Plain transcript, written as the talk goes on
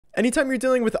Anytime you're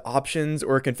dealing with options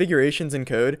or configurations in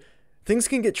code, things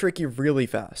can get tricky really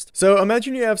fast. So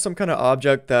imagine you have some kind of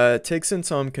object that takes in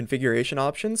some configuration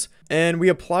options, and we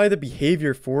apply the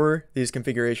behavior for these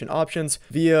configuration options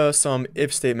via some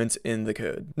if statements in the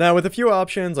code. Now with a few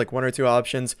options, like 1 or 2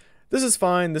 options, this is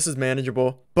fine, this is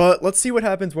manageable, but let's see what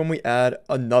happens when we add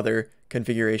another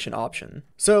configuration option.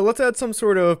 So let's add some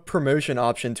sort of promotion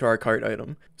option to our cart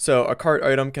item. So a cart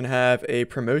item can have a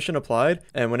promotion applied,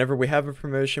 and whenever we have a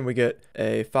promotion, we get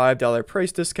a $5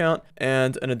 price discount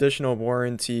and an additional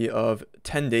warranty of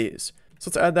 10 days. So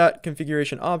let's add that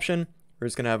configuration option. We're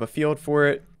just gonna have a field for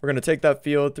it. We're gonna take that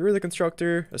field through the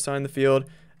constructor, assign the field,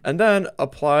 and then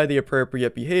apply the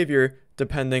appropriate behavior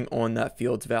depending on that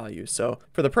field's value. So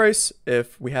for the price,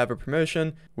 if we have a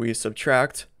promotion, we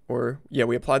subtract,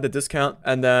 we apply the discount,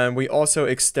 and then we also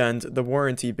extend the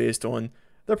warranty based on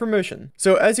the promotion.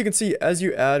 So as you can see, as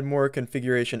you add more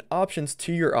configuration options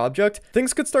to your object,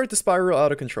 things could start to spiral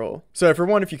out of control. So for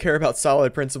one, if you care about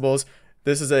solid principles,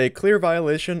 this is a clear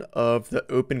violation of the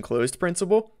open-closed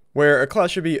principle, where a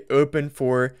class should be open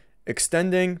for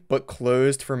extending but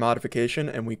closed for modification,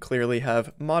 and we clearly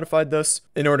have modified this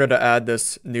in order to add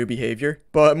this new behavior.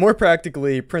 But more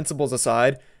practically, principles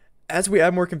aside, as we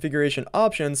add more configuration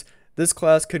options, this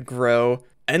class could grow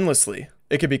endlessly.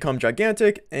 It could become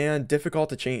gigantic and difficult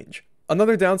to change.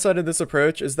 Another downside of this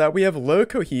approach is that we have low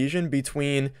cohesion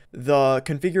between the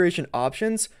configuration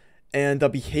options and the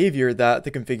behavior that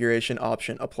the configuration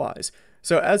option applies.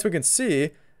 So as we can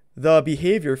see, the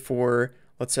behavior for,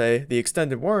 let's say, the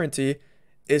extended warranty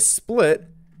is split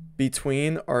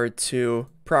between our two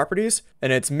properties,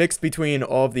 and it's mixed between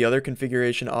all of the other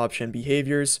configuration option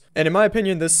behaviors. And in my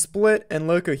opinion, this split and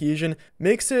low cohesion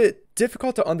makes it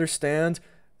difficult to understand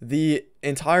the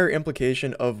entire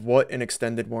implication of what an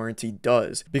extended warranty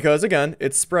does, because again,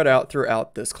 it's spread out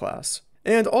throughout this class.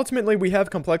 And ultimately, we have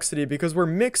complexity because we're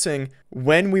mixing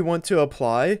when we want to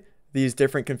apply these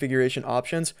different configuration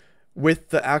options with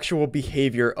the actual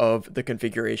behavior of the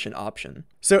configuration option.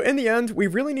 So in the end, we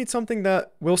really need something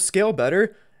that will scale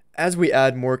better as we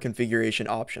add more configuration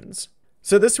options.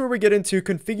 So this is where we get into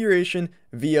configuration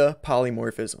via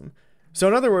polymorphism. So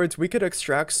in other words, we could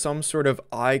extract some sort of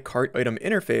iCart item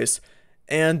interface,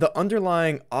 and the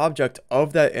underlying object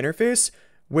of that interface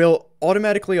will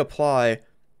automatically apply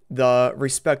the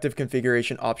respective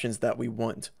configuration options that we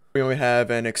want. We only have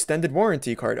an extended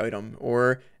warranty cart item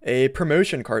or a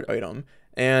promotion cart item,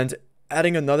 and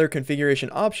adding another configuration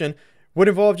option would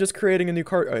involve just creating a new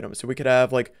cart item. So we could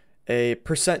have like a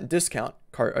 % discount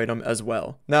cart item as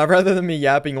well. Now, rather than me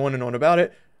yapping on and on about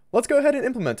it, let's go ahead and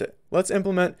implement it. Let's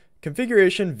implement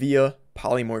configuration via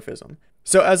polymorphism.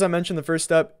 So as I mentioned, the first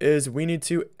step is we need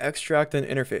to extract an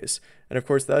interface. And of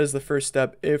course, that is the first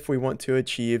step if we want to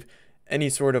achieve any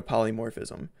sort of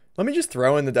polymorphism. Let me just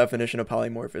throw in the definition of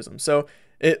polymorphism. So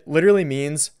it literally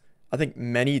means, I think,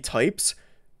 many types.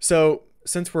 So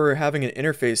since we're having an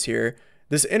interface here,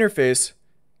 this interface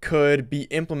could be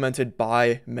implemented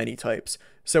by many types.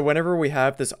 So whenever we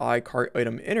have this iCart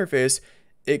item interface,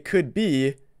 it could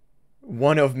be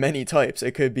one of many types.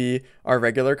 It could be our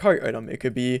regular cart item. It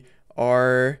could be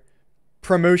our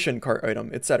promotion cart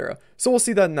item, etc. So we'll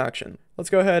see that in action. Let's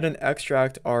go ahead and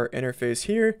extract our interface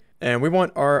here. And we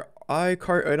want our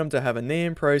iCart item to have a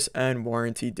name, price, and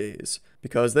warranty days,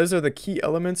 because those are the key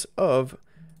elements of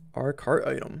our cart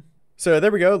item. So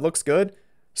there we go, it looks good.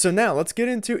 So now let's get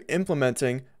into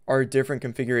implementing our different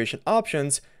configuration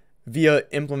options via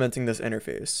implementing this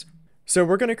interface. So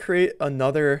we're going to create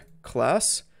another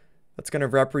class that's going to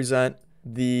represent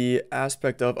the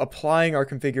aspect of applying our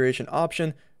configuration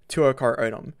option to a cart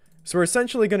item. So we're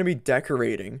essentially going to be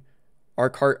decorating our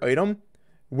cart item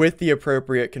with the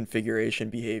appropriate configuration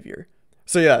behavior.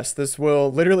 So yes, this will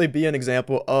literally be an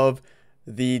example of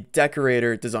the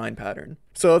decorator design pattern.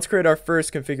 So let's create our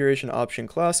first configuration option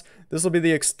class. This will be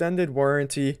the extended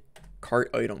warranty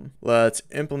cart item. Let's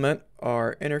implement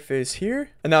our interface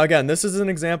here. And now again, this is an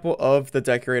example of the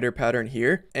decorator pattern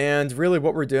here. And really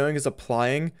what we're doing is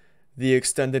applying the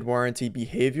extended warranty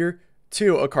behavior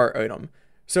to a cart item.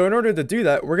 So in order to do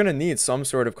that, we're going to need some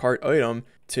sort of cart item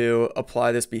to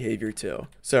apply this behavior to.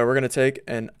 So we're going to take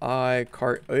an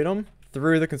iCart item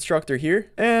through the constructor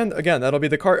here. And again, that'll be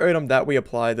the cart item that we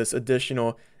apply this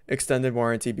additional extended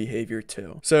warranty behavior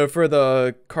to. So for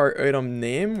the cart item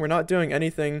name, we're not doing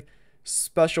anything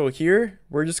special here.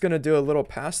 We're just going to do a little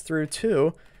pass through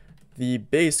to the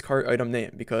base cart item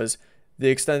name, because the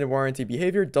extended warranty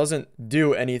behavior doesn't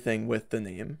do anything with the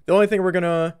name. The only thing we're going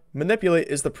to manipulate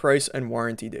is the price and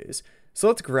warranty days. So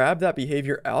let's grab that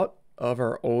behavior out of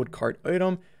our old cart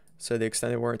item. So the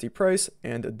extended warranty price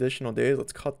and additional days,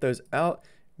 let's cut those out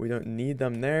We don't need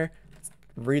them there.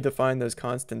 Redefine those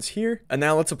constants here. And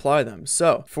now let's apply them.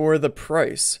 So for the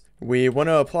price, we want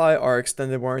to apply our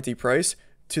extended warranty price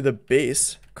to the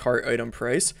base cart item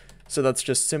price. So that's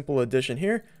just simple addition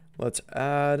here. Let's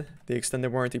add the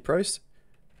extended warranty price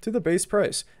to the base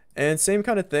price. And same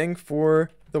kind of thing for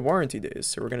the warranty days.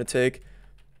 So we're going to take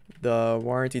the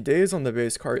warranty days on the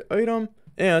base cart item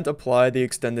and apply the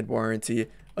extended warranty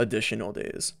additional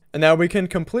days. And now we can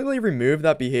completely remove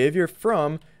that behavior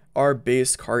from our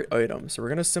base cart item. So we're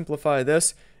going to simplify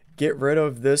this, get rid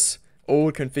of this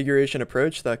old configuration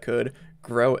approach that could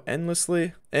grow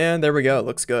endlessly. And there we go. It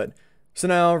looks good. So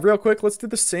now real quick, let's do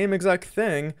the same exact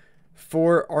thing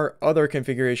for our other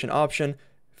configuration option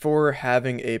for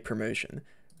having a promotion.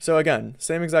 So again,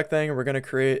 same exact thing. We're going to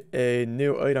create a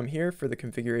new item here for the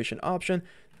configuration option.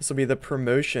 This will be the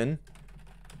promotion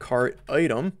cart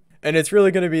item. And it's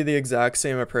really going to be the exact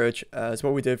same approach as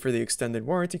what we did for the extended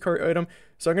warranty cart item.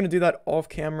 So I'm going to do that off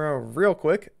camera real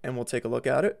quick and we'll take a look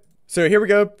at it. So here we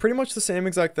go. Pretty much the same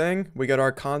exact thing. We got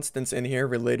our constants in here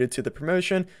related to the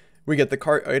promotion. We get the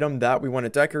cart item that we want to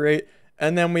decorate.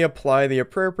 And then we apply the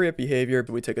appropriate behavior.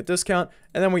 We take a discount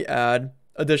and then we add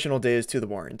additional days to the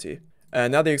warranty.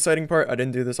 And now the exciting part, I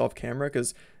didn't do this off camera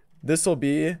because this will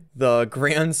be the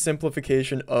grand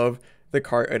simplification of the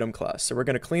cart item class. So we're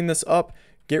going to clean this up,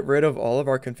 get rid of all of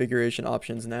our configuration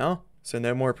options now. So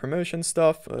no more promotion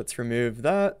stuff. Let's remove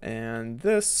that and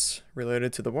this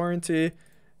related to the warranty.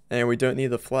 And we don't need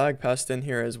the flag passed in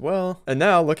here as well. And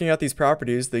now looking at these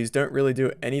properties, these don't really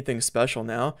do anything special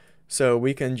now. So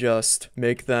we can just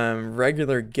make them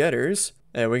regular getters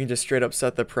and we can just straight up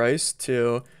set the price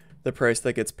to the price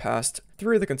that gets passed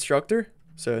through the constructor.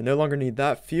 So no longer need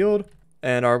that field.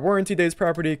 And our warranty days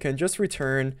property can just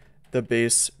return the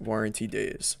base warranty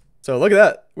days. So look at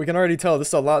that. We can already tell this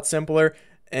is a lot simpler.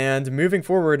 And moving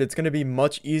forward, it's going to be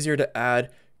much easier to add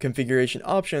configuration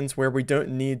options where we don't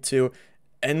need to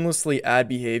endlessly add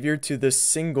behavior to this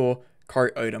single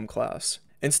cart item class.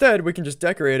 Instead, we can just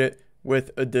decorate it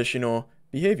with additional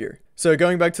behavior. So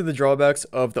going back to the drawbacks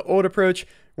of the old approach,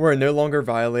 we're no longer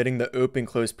violating the open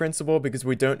close principle because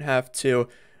we don't have to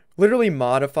literally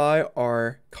modify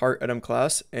our cart item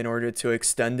class in order to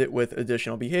extend it with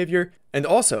additional behavior. And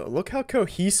also, look how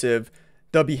cohesive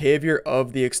the behavior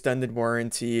of the extended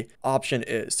warranty option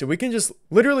is. So we can just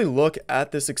literally look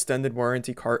at this extended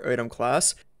warranty cart item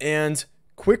class and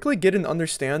quickly get an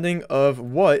understanding of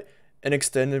what an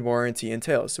extended warranty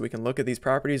entails. So we can look at these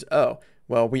properties. Oh,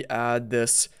 well, we add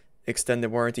this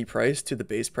extended warranty price to the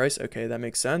base price. Okay, that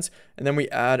makes sense. And then we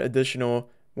add additional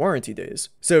warranty days.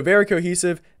 So very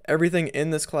cohesive. Everything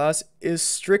in this class is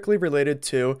strictly related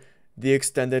to the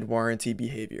extended warranty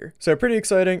behavior. So pretty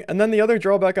exciting. And then the other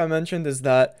drawback I mentioned is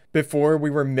that before we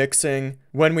were mixing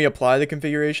when we apply the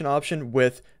configuration option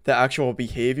with the actual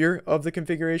behavior of the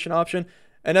configuration option.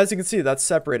 And as you can see, that's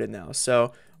separated now.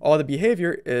 So all the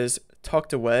behavior is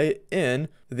tucked away in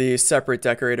the separate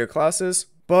decorator classes.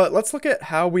 But let's look at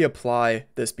how we apply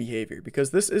this behavior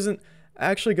because this isn't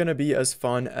actually going to be as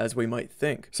fun as we might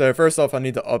think. So first off, I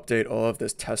need to update all of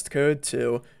this test code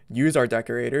to use our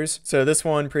decorators. So this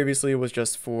one previously was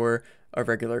just for a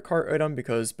regular cart item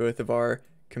because both of our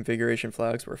configuration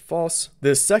flags were false.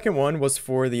 This second one was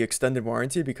for the extended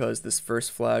warranty because this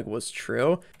first flag was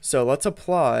true. So let's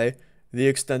apply the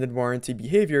extended warranty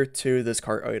behavior to this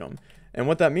cart item. And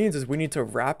what that means is we need to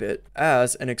wrap it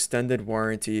as an extended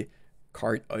warranty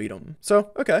cart item.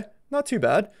 So, okay, not too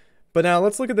bad. But now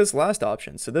let's look at this last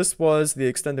option. So this was the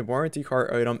extended warranty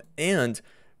cart item and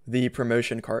the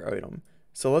promotion cart item.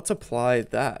 So let's apply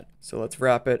that. So let's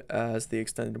wrap it as the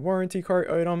extended warranty cart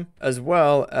item as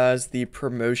well as the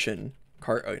promotion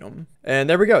cart item. And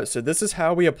there we go. So this is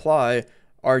how we apply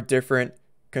our different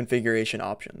configuration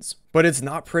options. But it's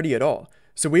not pretty at all.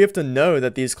 So we have to know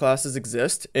that these classes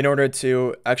exist in order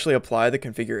to actually apply the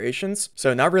configurations.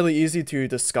 So not really easy to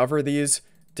discover these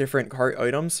different cart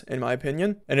items, in my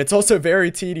opinion. And it's also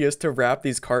very tedious to wrap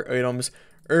these cart items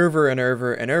over and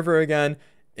over and over again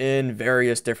in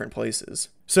various different places.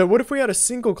 So what if we had a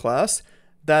single class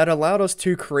that allowed us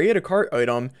to create a cart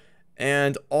item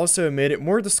and also made it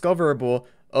more discoverable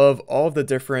of all of the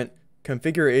different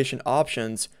configuration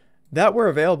options that were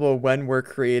available when we're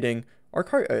creating our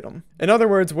cart item? In other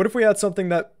words, what if we had something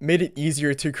that made it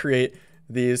easier to create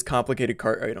these complicated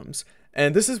cart items?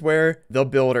 And this is where the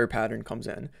builder pattern comes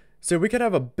in. So we could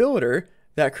have a builder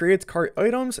that creates cart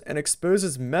items and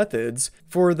exposes methods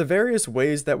for the various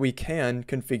ways that we can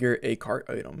configure a cart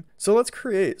item. So let's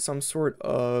create some sort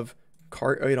of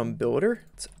cart item builder.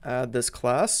 Let's add this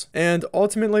class. And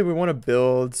ultimately we want to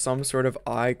build some sort of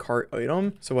iCart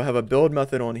item. So we'll have a build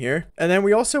method on here. And then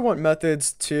we also want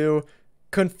methods to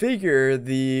configure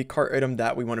the cart item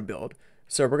that we want to build.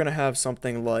 So we're going to have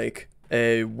something like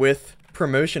a with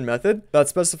promotion method that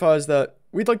specifies that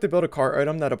we'd like to build a cart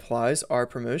item that applies our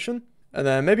promotion. And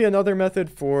then maybe another method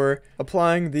for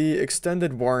applying the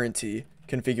extended warranty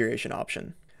configuration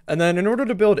option. And then in order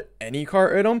to build any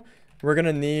cart item, we're going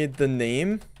to need the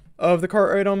name of the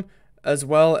cart item as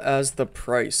well as the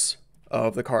price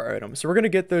of the cart item. So we're going to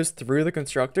get those through the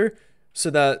constructor so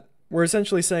that we're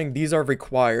essentially saying these are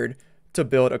required to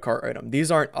build a cart item.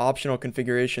 These aren't optional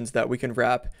configurations that we can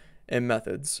wrap in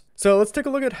methods. So let's take a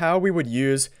look at how we would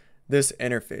use this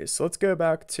interface. So let's go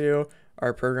back to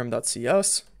our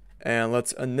program.cs and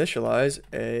let's initialize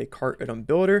a cart item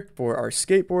builder for our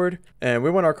skateboard. And we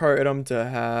want our cart item to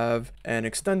have an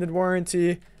extended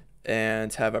warranty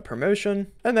and have a promotion.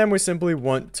 And then we simply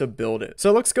want to build it.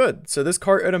 So it looks good. So this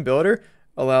cart item builder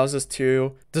allows us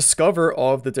to discover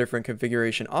all of the different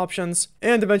configuration options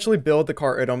and eventually build the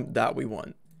cart item that we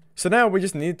want. So now we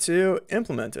just need to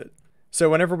implement it. So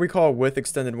whenever we call with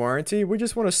extended warranty, we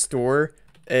just want to store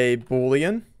a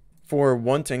Boolean for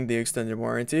wanting the extended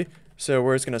warranty. So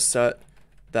we're just going to set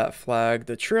that flag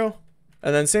to true.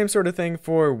 And then same sort of thing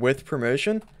for with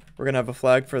promotion. We're going to have a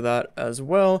flag for that as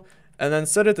well. And then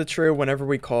set it to true whenever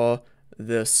we call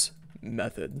this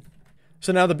method.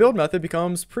 So now the build method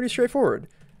becomes pretty straightforward.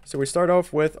 So we start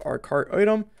off with our cart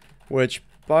item, which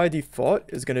by default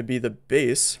is going to be the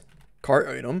base cart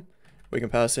item. We can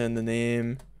pass in the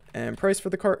name and price for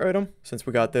the cart item since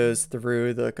we got those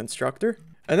through the constructor.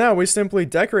 And now we simply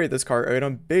decorate this cart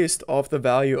item based off the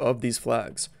value of these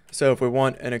flags. So if we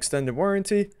want an extended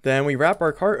warranty, then we wrap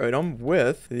our cart item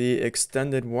with the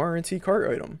extended warranty cart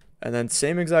item. And then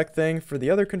same exact thing for the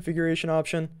other configuration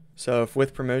option. So if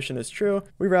with promotion is true,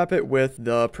 we wrap it with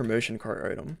the promotion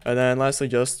cart item. And then lastly,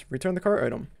 just return the cart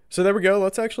item. So there we go.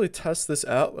 Let's actually test this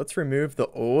out. Let's remove the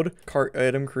old cart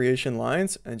item creation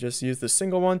lines and just use the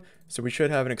single one. So we should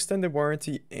have an extended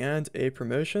warranty and a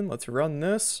promotion. Let's run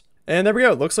this. And there we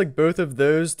go. It looks like both of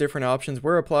those different options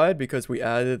were applied because we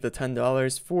added the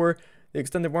 $10 for the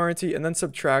extended warranty and then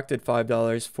subtracted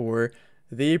 $5 for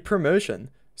the promotion.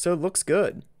 So it looks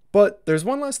good. But there's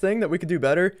one last thing that we could do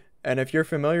better. And if you're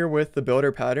familiar with the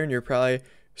builder pattern, you're probably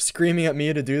screaming at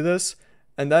me to do this.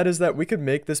 And that is that we could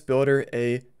make this builder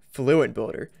a fluent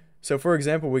builder. So for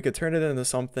example, we could turn it into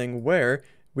something where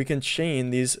we can chain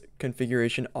these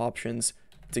configuration options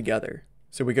together.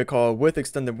 So we could call with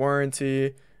extended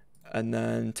warranty and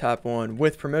then tap on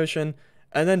with promotion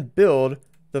and then build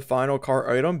the final cart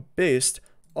item based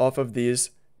off of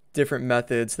these different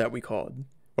methods that we called.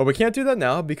 Well, we can't do that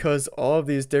now because all of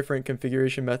these different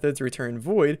configuration methods return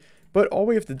void, but all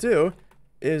we have to do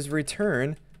is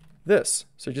return this.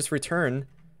 So just return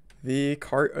the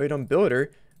cart item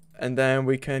builder, and then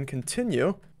we can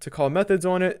continue to call methods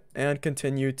on it and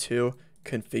continue to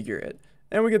configure it.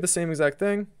 And we get the same exact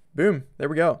thing. Boom, there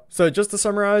we go. So just to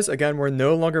summarize, again, we're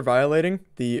no longer violating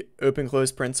the open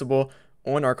close principle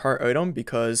on our cart item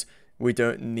because we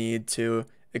don't need to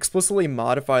explicitly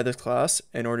modify this class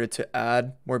in order to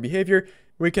add more behavior.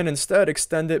 We can instead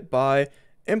extend it by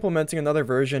implementing another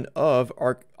version of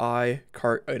our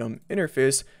cart item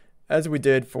interface as we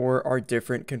did for our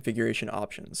different configuration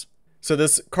options. So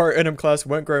this cart item class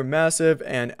won't grow massive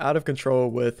and out of control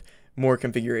with more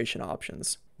configuration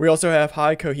options. We also have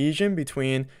high cohesion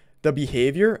between the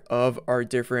behavior of our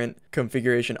different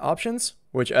configuration options,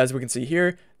 which as we can see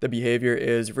here, the behavior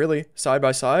is really side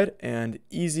by side and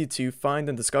easy to find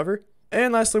and discover.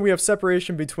 And lastly, we have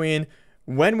separation between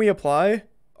when we apply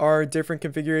our different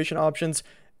configuration options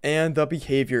and the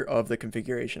behavior of the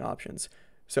configuration options.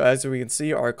 So as we can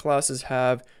see, our classes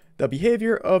have the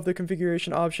behavior of the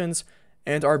configuration options,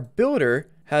 and our builder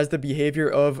has the behavior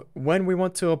of when we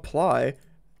want to apply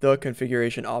the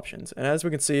configuration options. And as we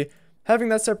can see, having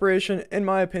that separation, in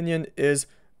my opinion, is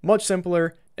much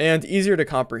simpler and easier to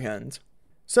comprehend.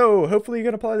 So hopefully you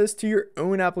can apply this to your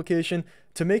own application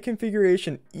to make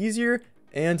configuration easier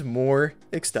and more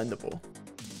extendable.